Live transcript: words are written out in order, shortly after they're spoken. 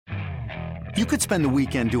You could spend the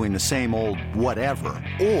weekend doing the same old whatever,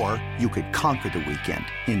 or you could conquer the weekend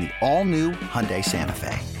in the all-new Hyundai Santa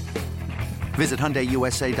Fe. Visit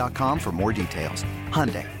HyundaiUSA.com for more details.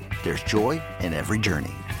 Hyundai, there's joy in every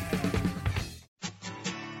journey.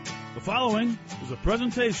 The following is a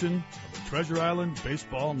presentation of the Treasure Island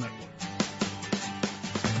Baseball Network.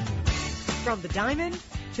 From the diamond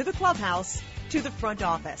to the clubhouse to the front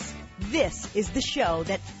office, this is the show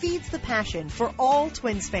that feeds the passion for all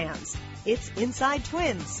Twins fans. It's Inside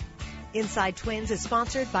Twins. Inside Twins is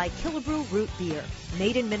sponsored by Killebrew Root Beer,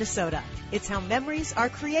 made in Minnesota. It's how memories are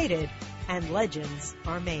created and legends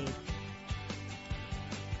are made.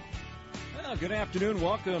 Well, good afternoon.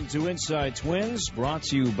 Welcome to Inside Twins, brought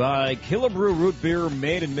to you by Killebrew Root Beer,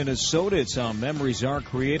 made in Minnesota. It's how memories are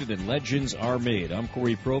created and legends are made. I'm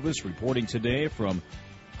Corey Provis, reporting today from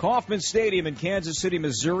Kauffman Stadium in Kansas City,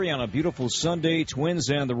 Missouri, on a beautiful Sunday.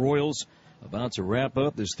 Twins and the Royals about to wrap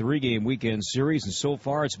up this three-game weekend series, and so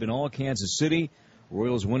far it's been all Kansas City.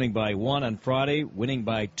 Royals winning by 1 on Friday, winning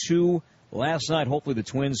by 2 last night. Hopefully the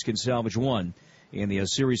Twins can salvage 1 in the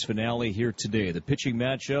series finale here today. The pitching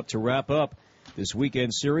matchup to wrap up this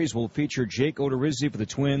weekend series will feature Jake Odorizzi for the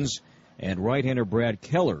Twins and right-hander Brad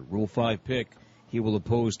Keller, Rule 5 pick. He will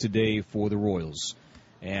oppose today for the Royals.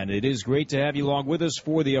 And it is great to have you along with us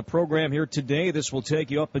for the program here today. This will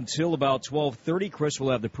take you up until about 12:30. Chris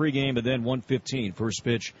will have the pregame, and then 1:15 first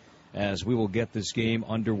pitch as we will get this game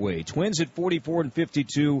underway. Twins at 44 and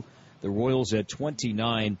 52, the Royals at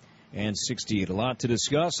 29 and 68. A lot to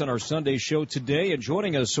discuss on our Sunday show today. And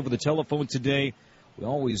joining us over the telephone today, we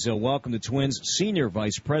always welcome the Twins Senior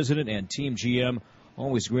Vice President and Team GM.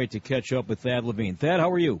 Always great to catch up with Thad Levine. Thad,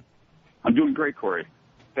 how are you? I'm doing great, Corey.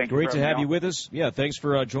 Thank you. Great to have you with us. Yeah, thanks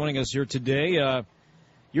for joining us here today.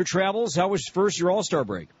 Your travels, how was first your All-Star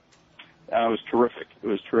break? It was terrific. It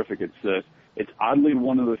was terrific. It's oddly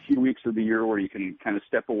one of the few weeks of the year where you can kind of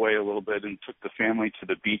step away a little bit, and took the family to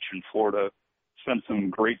the beach in Florida. Spent some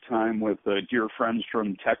great time with dear friends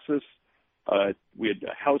from Texas. We had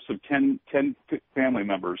a house of 10 family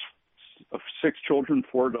members, of 6 children,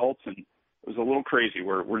 4 adults, and it was a little crazy.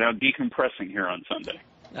 We're now decompressing here on Sunday.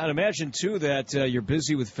 I'd imagine, too, that you're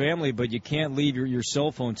busy with family, but you can't leave your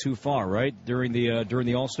cell phone too far, right, during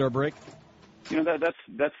the All-Star break? You know,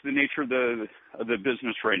 that's the nature of the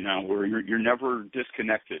business right now, where you're never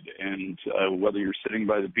disconnected, and whether you're sitting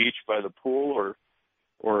by the beach, by the pool,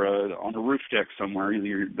 or on a roof deck somewhere,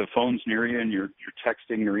 the phone's near you, and you're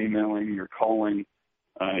texting, you're emailing, you're calling,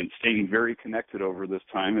 and staying very connected over this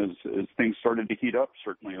time as things started to heat up,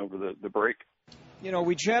 certainly over the break. You know,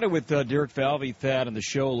 we chatted with Derek Falvey, Thad, on the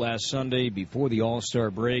show last Sunday before the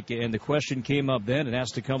All-Star break, and the question came up then. It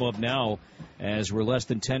has to come up now as we're less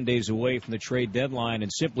than 10 days away from the trade deadline.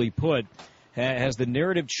 And simply put, has the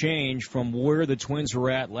narrative changed from where the Twins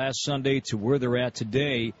were at last Sunday to where they're at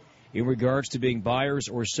today in regards to being buyers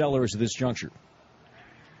or sellers at this juncture?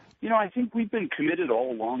 You know, I think we've been committed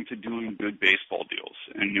all along to doing good baseball deals.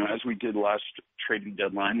 And, you know, as we did last trading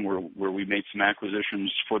deadline where we made some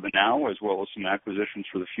acquisitions for the now as well as some acquisitions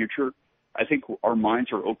for the future, I think our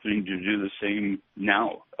minds are opening to do the same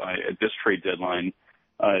now at this trade deadline.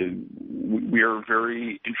 We are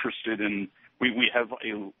very interested in we have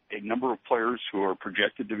a number of players who are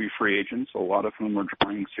projected to be free agents, a lot of whom are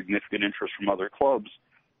drawing significant interest from other clubs.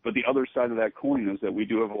 But the other side of that coin is that we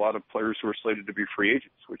do have a lot of players who are slated to be free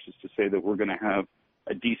agents, which is to say that we're going to have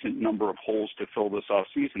a decent number of holes to fill this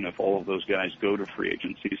offseason if all of those guys go to free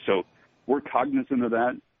agency. So we're cognizant of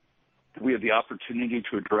that. We have the opportunity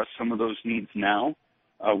to address some of those needs now.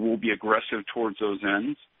 We'll be aggressive towards those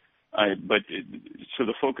ends. So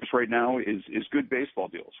the focus right now is good baseball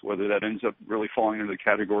deals. Whether that ends up really falling into the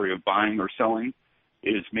category of buying or selling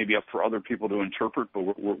is maybe up for other people to interpret, but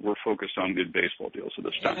we're focused on good baseball deals at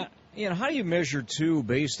this time. How do you measure, too,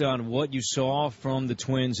 based on what you saw from the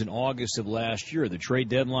Twins in August of last year? The trade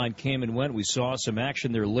deadline came and went. We saw some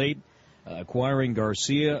action there late, acquiring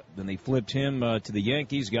Garcia. Then they flipped him to the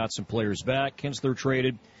Yankees, got some players back. Kinsler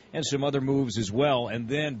traded, and some other moves as well. And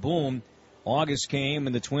then, boom, August came,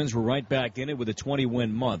 and the Twins were right back in it with a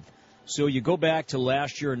 20-win month. So you go back to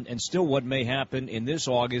last year and still what may happen in this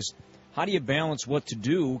August. How do you balance what to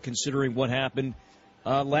do considering what happened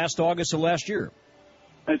last August of last year?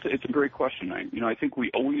 It's a great question. I think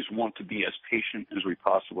we always want to be as patient as we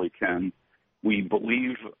possibly can. We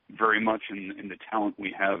believe very much in the talent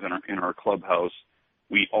we have in our clubhouse.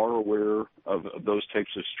 We are aware of those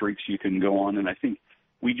types of streaks you can go on, and I think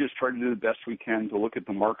we just try to do the best we can to look at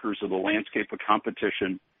the markers of the landscape of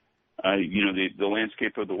competition. The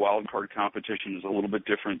landscape of the wild card competition is a little bit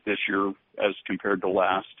different this year as compared to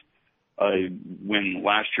last. When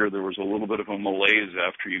last year there was a little bit of a malaise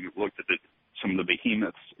after you looked at some of the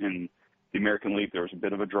behemoths in the American League, there was a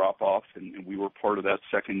bit of a drop-off, and we were part of that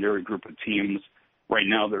secondary group of teams. Right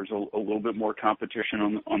now, there's a little bit more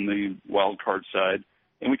competition on the wild card side,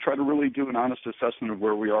 and we try to really do an honest assessment of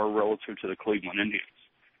where we are relative to the Cleveland Indians.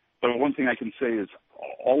 But one thing I can say is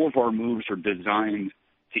all of our moves are designed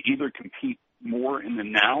to either compete more in the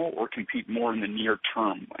now or compete more in the near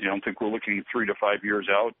term. I don't think we're looking 3 to 5 years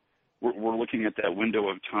out. We're looking at that window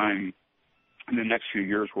of time in the next few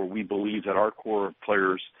years where we believe that our core of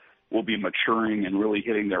players will be maturing and really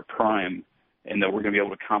hitting their prime, and that we're going to be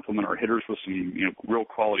able to complement our hitters with some real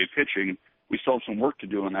quality pitching. We still have some work to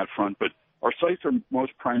do on that front, but our sights are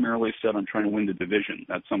most primarily set on trying to win the division.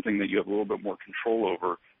 That's something that you have a little bit more control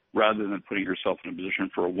over rather than putting yourself in a position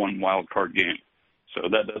for a one wild card game. So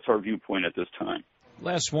that's our viewpoint at this time.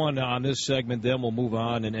 Last one on this segment, then we'll move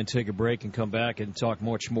on and take a break and come back and talk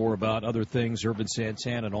much more about other things, Ervin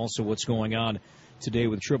Santana, and also what's going on today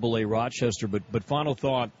with AAA Rochester. But final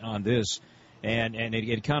thought on this, and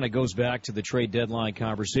it kind of goes back to the trade deadline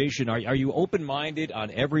conversation. Are you open-minded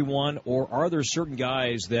on everyone, or are there certain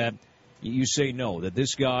guys that you say no, that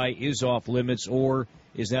this guy is off limits, or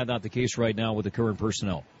is that not the case right now with the current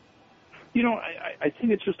personnel? I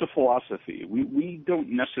think it's just a philosophy. We don't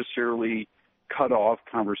necessarily cut off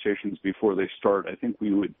conversations before they start. I think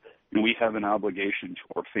we have an obligation to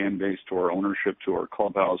our fan base, to our ownership, to our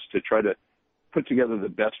clubhouse to try to put together the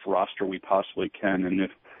best roster we possibly can. And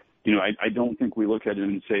if, I don't think we look at it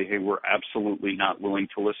and say, hey, we're absolutely not willing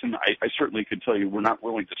to listen. I certainly could tell you we're not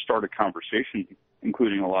willing to start a conversation,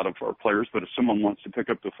 including a lot of our players. But if someone wants to pick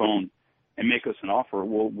up the phone and make us an offer,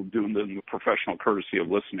 we'll do them the professional courtesy of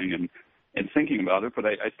listening and thinking about it. But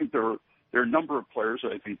I think there are a number of players,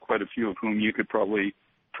 I think quite a few of whom you could probably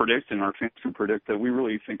predict and our fans can predict that we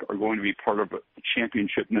really think are going to be part of a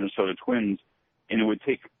championship Minnesota Twins. And it would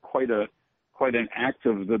take quite an act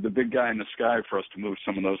of the big guy in the sky for us to move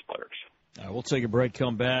some of those players. We'll take a break,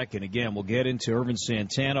 come back, and again, we'll get into Ervin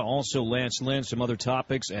Santana, also Lance Lynn, some other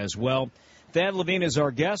topics as well. Thad Levine is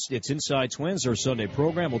our guest. It's Inside Twins, our Sunday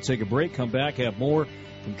program. We'll take a break, come back, have more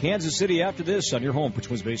from Kansas City after this on your home for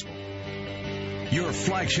Twins baseball. Your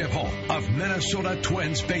flagship home of Minnesota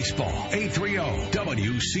Twins baseball, 830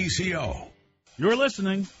 WCCO. You're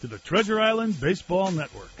listening to the Treasure Island Baseball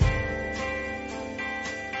Network.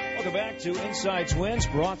 Welcome back to Inside Twins,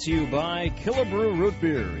 brought to you by Killebrew Root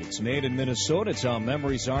Beer. It's made in Minnesota. It's how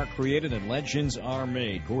memories are created and legends are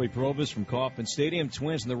made. Corey Provis from Kauffman Stadium.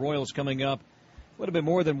 Twins and the Royals coming up a little bit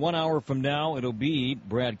more than 1 hour from now. It'll be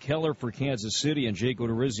Brad Keller for Kansas City and Jake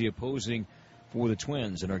Odorizzi opposing for the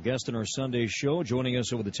Twins. And our guest on our Sunday show, joining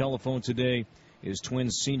us over the telephone today, is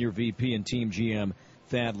Twins Senior VP and Team GM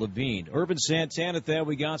Thad Levine. Ervin Santana, Thad,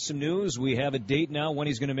 we got some news. We have a date now when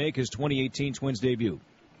he's going to make his 2018 Twins debut.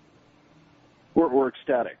 We're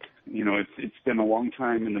ecstatic. It's been a long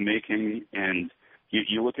time in the making, and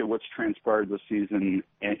you look at what's transpired this season,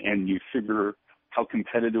 and you figure how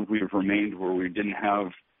competitive we have remained, where we didn't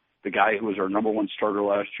have the guy who was our number one starter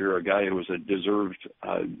last year, a guy who was a deserved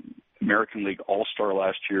American League All-Star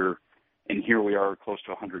last year, and here we are close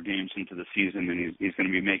to 100 games into the season, and he's going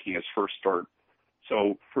to be making his first start.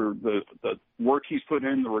 So for the work he's put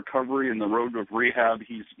in, the recovery and the road of rehab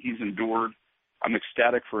he's endured, I'm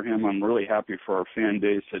ecstatic for him. I'm really happy for our fan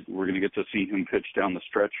base that we're going to get to see him pitch down the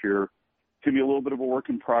stretch here. It's going to be a little bit of a work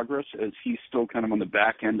in progress as he's still kind of on the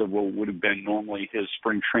back end of what would have been normally his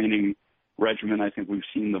spring training regimen. I think we've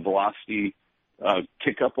seen the velocity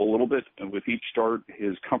kick up a little bit with each start,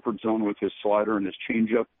 his comfort zone with his slider and his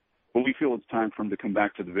changeup. But we feel it's time for him to come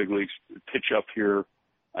back to the big leagues, pitch up here,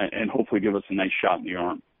 and hopefully give us a nice shot in the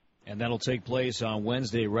arm. And that'll take place on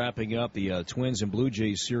Wednesday, wrapping up the Twins and Blue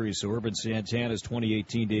Jays series. So Ervin Santana's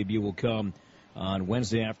 2018 debut will come on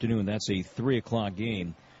Wednesday afternoon. That's a 3 o'clock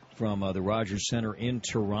game from the Rogers Center in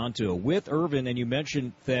Toronto. With Ervin, and you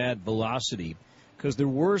mentioned Thad, velocity, because there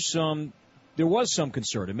was some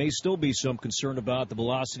concern. It may still be some concern about the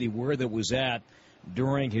velocity where that was at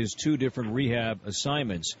during his 2 different rehab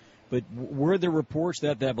assignments. But were there reports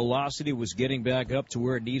that velocity was getting back up to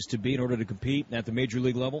where it needs to be in order to compete at the major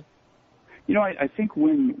league level? I think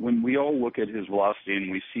when we all look at his velocity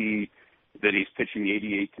and we see that he's pitching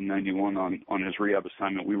 88 to 91 on his rehab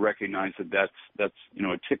assignment, we recognize that that's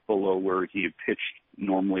a tick below where he had pitched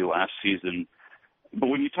normally last season. But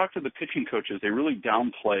when you talk to the pitching coaches, they really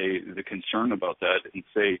downplay the concern about that and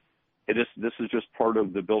say, this is just part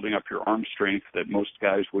of the building up your arm strength that most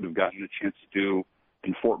guys would have gotten a chance to do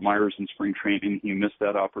in Fort Myers in spring training. He missed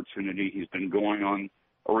that opportunity. He's been going on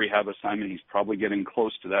a rehab assignment. He's probably getting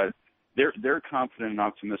close to that. They're confident and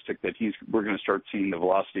optimistic that we're going to start seeing the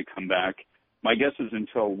velocity come back. my guess is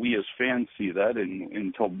until we as fans see that and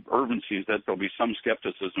until Irvin sees that, there'll be some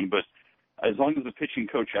skepticism. But as long as the pitching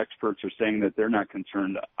coach experts are saying that they're not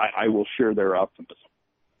concerned, I will share their optimism.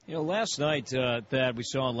 Last night, Thad, we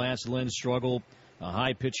saw Lance Lynn struggle, a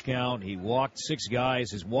high pitch count. He walked 6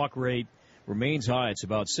 guys. His walk rate remains high. It's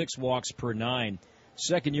about 6 walks per 9.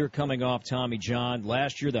 Second year coming off Tommy John.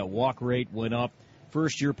 Last year, that walk rate went up.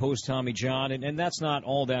 First year post Tommy John, and that's not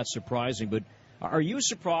all that surprising. But are you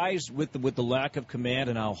surprised with the lack of command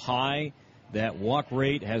and how high that walk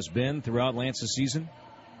rate has been throughout Lance's season?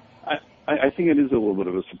 I think it is a little bit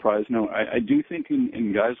of a surprise. No, I do think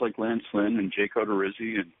in guys like Lance Lynn and Jake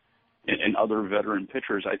Odorizzi and other veteran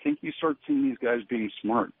pitchers, I think you start seeing these guys being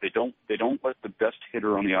smart. They don't let the best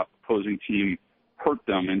hitter on the opposing team hurt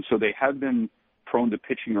them, and so they have been prone to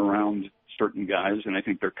pitching around certain guys, and I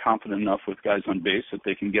think they're confident enough with guys on base that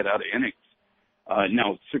they can get out of innings.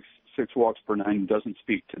 Now, six walks per 9 doesn't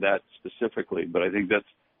speak to that specifically, but I think that's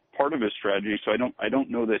part of his strategy. So I don't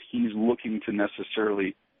know that he's looking to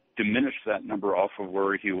necessarily diminish that number off of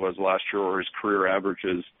where he was last year or his career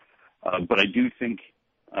averages. But I do think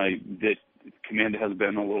that command has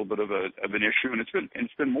been a little bit of an issue, and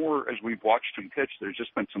it's been more as we've watched him pitch. There's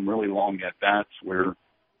just been some really long at bats where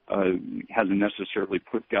he hasn't necessarily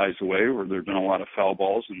put guys away, or there've been a lot of foul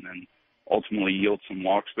balls, and then ultimately yield some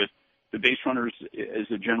walks. But the base runners, as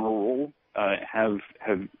a general rule, have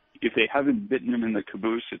if they haven't bitten him in the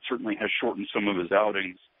caboose, it certainly has shortened some of his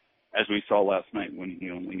outings, as we saw last night when he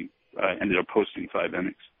only ended up posting 5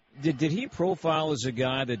 innings. Did he profile as a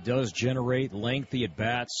guy that does generate lengthy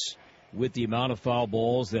at-bats with the amount of foul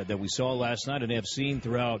balls that we saw last night and have seen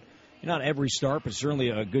throughout, not every start, but certainly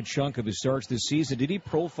a good chunk of his starts this season? Did he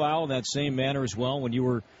profile in that same manner as well when you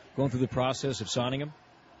were going through the process of signing him?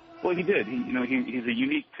 Well, he did. He's a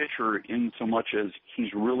unique pitcher in so much as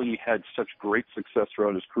he's really had such great success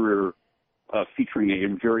throughout his career featuring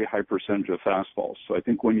a very high percentage of fastballs. So I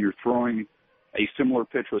think when you're throwing a similar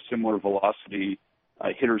pitch with similar velocity,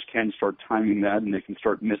 hitters can start timing that, and they can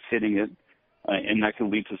start mishitting it, and that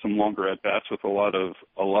can lead to some longer at-bats with a lot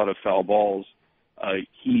of foul balls.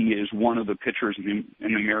 He is one of the pitchers in the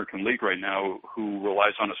American League right now who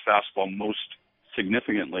relies on his fastball most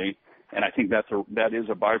significantly, and I think that is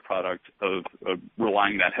a byproduct of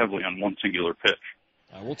relying that heavily on one singular pitch.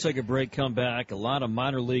 We'll take a break, come back. A lot of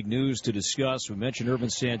minor league news to discuss. We mentioned Irvin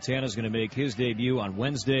Santana is going to make his debut on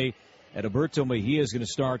Wednesday. Adalberto Mejia is going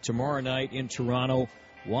to start tomorrow night in Toronto.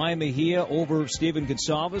 Why Mejia over Steven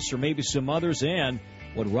Gonsalves or maybe some others, and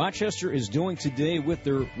what Rochester is doing today with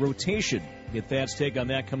their rotation. Get Thad's take on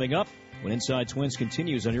that coming up when Inside Twins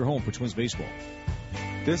continues on your home for Twins Baseball.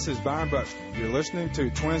 This is Byron Buxton. You're listening to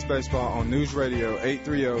Twins Baseball on News Radio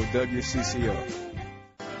 830 WCCO.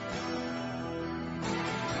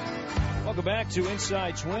 Welcome back to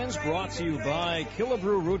Inside Twins, brought to you by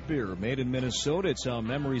Killebrew Root Beer, made in Minnesota. It's how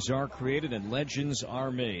memories are created and legends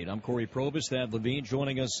are made. I'm Corey Probus, Thad Levine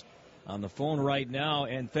joining us on the phone right now.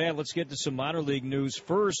 And Thad, let's get to some minor league news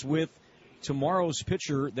first with tomorrow's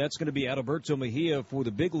pitcher. That's going to be Adalberto Mejia for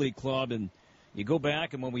the big league club. And you go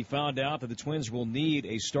back, and when we found out that the Twins will need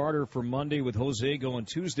a starter for Monday with Jose going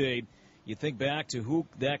Tuesday, you think back to who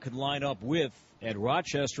that could line up with at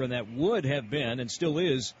Rochester, and that would have been and still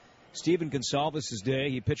is Steven Gonsalves' day.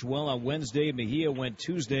 He pitched well on Wednesday. Mejia went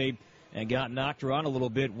Tuesday and got knocked around a little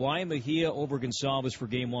bit. Why Mejia over Gonsalves for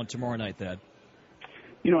Game 1 tomorrow night, Thad?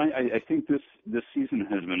 I think this season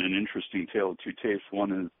has been an interesting tale of two tapes.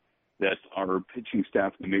 One is that our pitching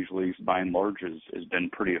staff in the major leagues, by and large, has been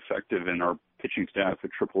pretty effective, and our pitching staff at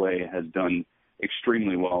AAA has done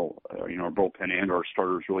extremely well. Our bullpen and our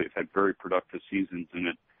starters really have had very productive seasons. And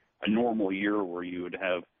a normal year where you would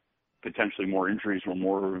have potentially more injuries or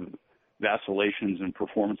more vacillations in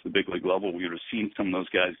performance at the big league level, we would have seen some of those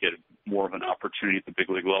guys get more of an opportunity at the big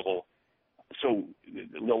league level. So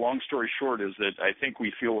the long story short is that I think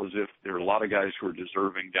we feel as if there are a lot of guys who are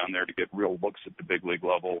deserving down there to get real looks at the big league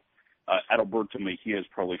level. Adalberto Mejia is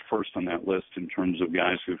probably first on that list in terms of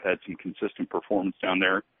guys who've had some consistent performance down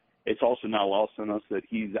there. It's also not lost on us that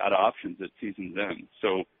he's out of options at season's end.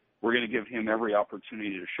 So we're going to give him every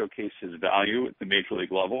opportunity to showcase his value at the major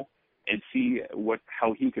league level and see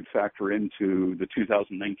how he could factor into the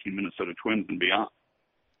 2019 Minnesota Twins and beyond.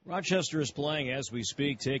 Rochester is playing as we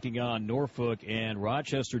speak, taking on Norfolk, and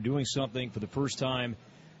Rochester doing something for the first time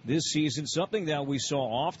this season, something that we saw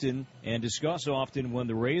often and discuss often when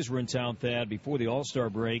the Rays were in town, Thad, before the All-Star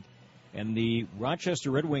break. And the Rochester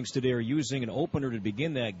Red Wings today are using an opener to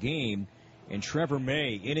begin that game. And Trevor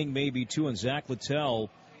May, inning maybe 2, and Zach Littell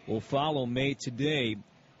will follow May today.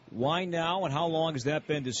 Why now, and how long has that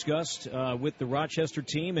been discussed with the Rochester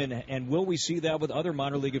team, and will we see that with other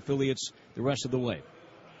minor league affiliates the rest of the way?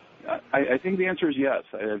 I think the answer is yes.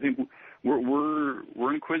 I think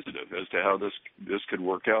we're inquisitive as to how this could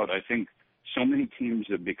work out. I think so many teams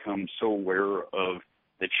have become so aware of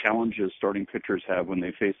the challenges starting pitchers have when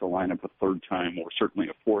they face a lineup a third time or certainly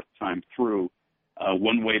a fourth time through.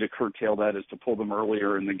 One way to curtail that is to pull them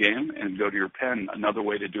earlier in the game and go to your pen. Another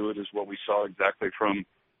way to do it is what we saw exactly from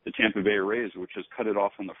the Tampa Bay Rays, which is cut it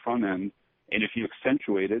off on the front end. And if you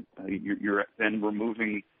accentuate it, you're then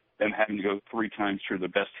removing them having to go three times through the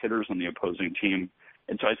best hitters on the opposing team.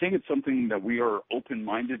 And so I think it's something that we are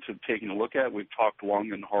open-minded to taking a look at. We've talked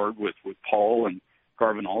long and hard with Paul and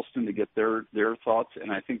Garvin Alston to get their thoughts.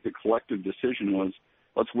 And I think the collective decision was,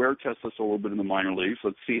 let's wear test this a little bit in the minor leagues.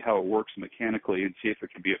 Let's see how it works mechanically and see if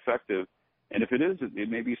it can be effective. And if it is, it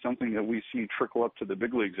may be something that we see trickle up to the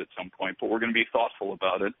big leagues at some point. But we're going to be thoughtful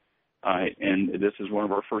about it. And this is one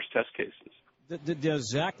of our first test cases. Does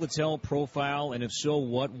Zach Littell profile, and if so,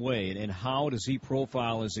 what way? And how does he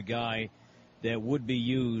profile as a guy that would be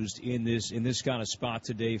used in this kind of spot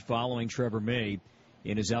today following Trevor May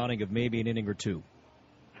in his outing of maybe an inning or two?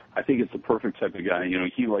 I think it's the perfect type of guy. You know,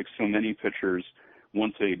 he, like so many pitchers,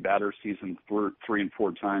 once a batter sees him 3 and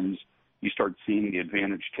 4 times, you start seeing the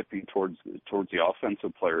advantage tipping towards the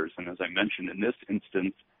offensive players. And as I mentioned, in this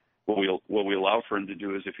instance, what we allow for him to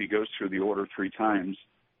do is if he goes through the order 3 times,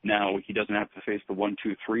 now he doesn't have to face the 1,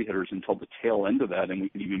 2, 3 hitters until the tail end of that, and we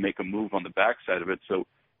can even make a move on the backside of it. So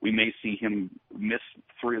we may see him miss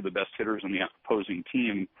 3 of the best hitters on the opposing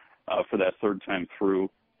team for that third time through,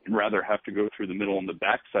 and rather have to go through the middle and the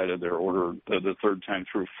backside of their order the third time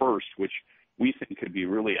through first, which we think could be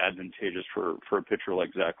really advantageous for a pitcher like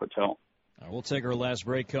Zach Littell. We'll take our last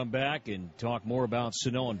break, come back, and talk more about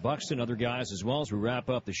Sano and Buxton, other guys as well as we wrap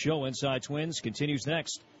up the show. Inside Twins continues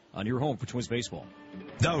next on your home for Twins Baseball.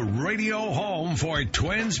 The radio home for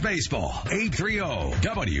Twins Baseball, 830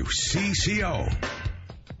 WCCO.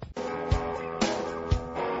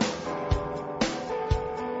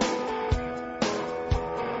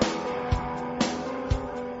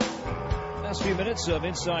 Last few minutes of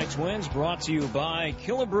Inside Twins brought to you by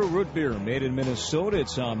Killebrew Root Beer, made in Minnesota.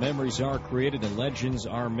 It's how memories are created and legends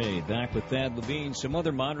are made. Back with Thad Levine. Some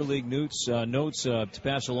other minor league notes to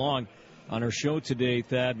pass along on our show today,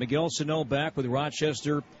 Thad. Miguel Sano back with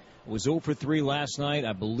Rochester. Was 0 for 3 last night.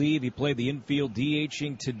 I believe he played the infield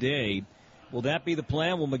DHing today. Will that be the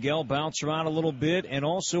plan? Will Miguel bounce around a little bit? And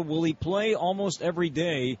also, will he play almost every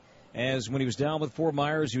day, as when he was down with Fort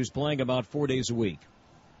Myers, he was playing about 4 days a week?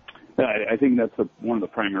 I think that's one of the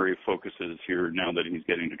primary focuses here now that he's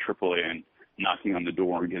getting to AAA and knocking on the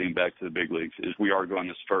door and getting back to the big leagues, is we are going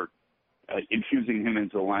to start infusing him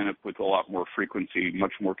into the lineup with a lot more frequency,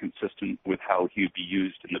 much more consistent with how he'd be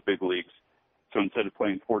used in the big leagues. So instead of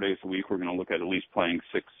playing 4 days a week, we're going to look at least playing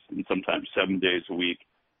 6 and sometimes 7 days a week.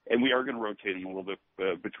 And we are going to rotate him a little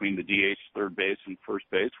bit between the DH, third base, and first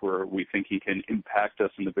base, where we think he can impact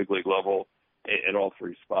us in the big league level at all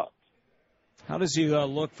 3 spots. How does he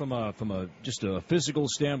look from just a physical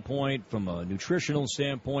standpoint, from a nutritional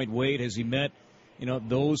standpoint? Wade, has he met,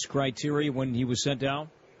 those criteria when he was sent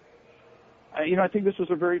down? I think this was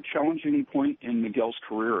a very challenging point in Miguel's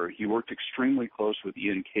career. He worked extremely close with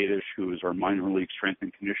Ian Kadish, who is our minor league strength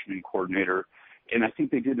and conditioning coordinator, and I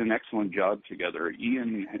think they did an excellent job together.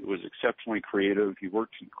 Ian was exceptionally creative. He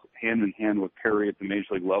worked hand in hand with Perry at the major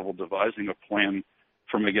league level, devising a plan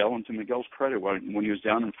for Miguel. And to Miguel's credit, when he was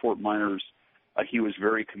down in Fort Myers, he was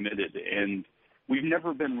very committed. And we've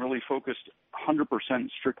never been really focused 100%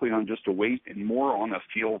 strictly on just a weight, and more on a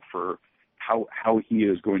feel for how he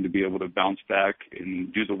is going to be able to bounce back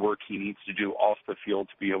and do the work he needs to do off the field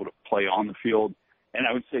to be able to play on the field. And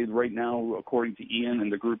I would say right now, according to Ian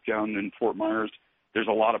and the group down in Fort Myers, there's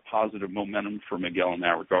a lot of positive momentum for Miguel in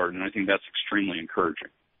that regard, and I think that's extremely encouraging.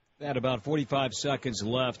 At about 45 seconds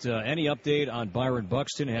left, any update on Byron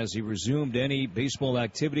Buxton? Has he resumed any baseball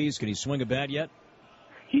activities? Can he swing a bat yet?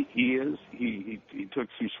 He is. He took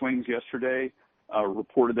some swings yesterday,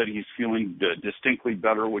 reported that he's feeling distinctly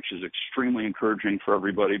better, which is extremely encouraging for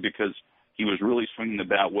everybody because he was really swinging the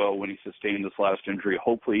bat well when he sustained this last injury.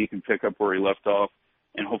 Hopefully he can pick up where he left off,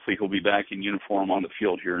 and hopefully he'll be back in uniform on the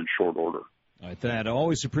field here in short order. All right, Thad, I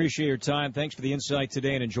always appreciate your time. Thanks for the insight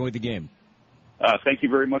today, and enjoy the game. Thank you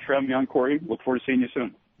very much for having me on, Corey. Look forward to seeing you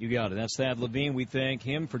soon. You got it. That's Thad Levine. We thank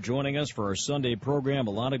him for joining us for our Sunday program.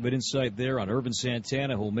 A lot of good insight there on Irvin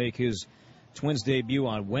Santana, who will make his Twins debut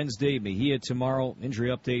on Wednesday. Mejia tomorrow. Injury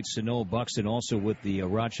updates to Noah Buxton also with the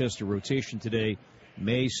Rochester rotation today.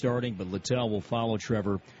 May starting, but Littell will follow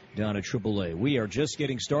Trevor down at AAA. We are just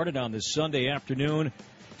getting started on this Sunday afternoon.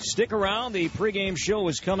 Stick around. The pregame show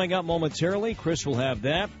is coming up momentarily. Chris will have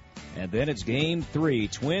that. And then it's Game 3.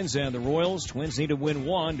 Twins and the Royals. Twins need to win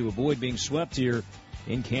one to avoid being swept here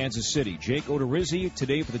in Kansas City. Jake Odorizzi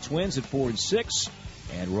today for the Twins at 4-6.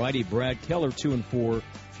 And righty Brad Keller 2-4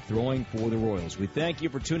 throwing for the Royals. We thank you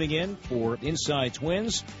for tuning in for Inside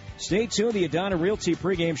Twins. Stay tuned. The Adana Realty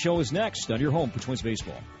pregame show is next on your home for Twins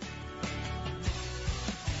baseball.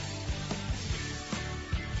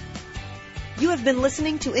 You have been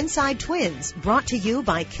listening to Inside Twins, brought to you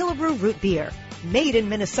by Killebrew Root Beer. Made in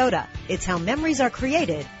Minnesota. It's how memories are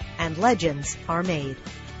created and legends are made.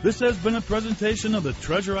 This has been a presentation of the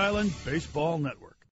Treasure Island Baseball Network.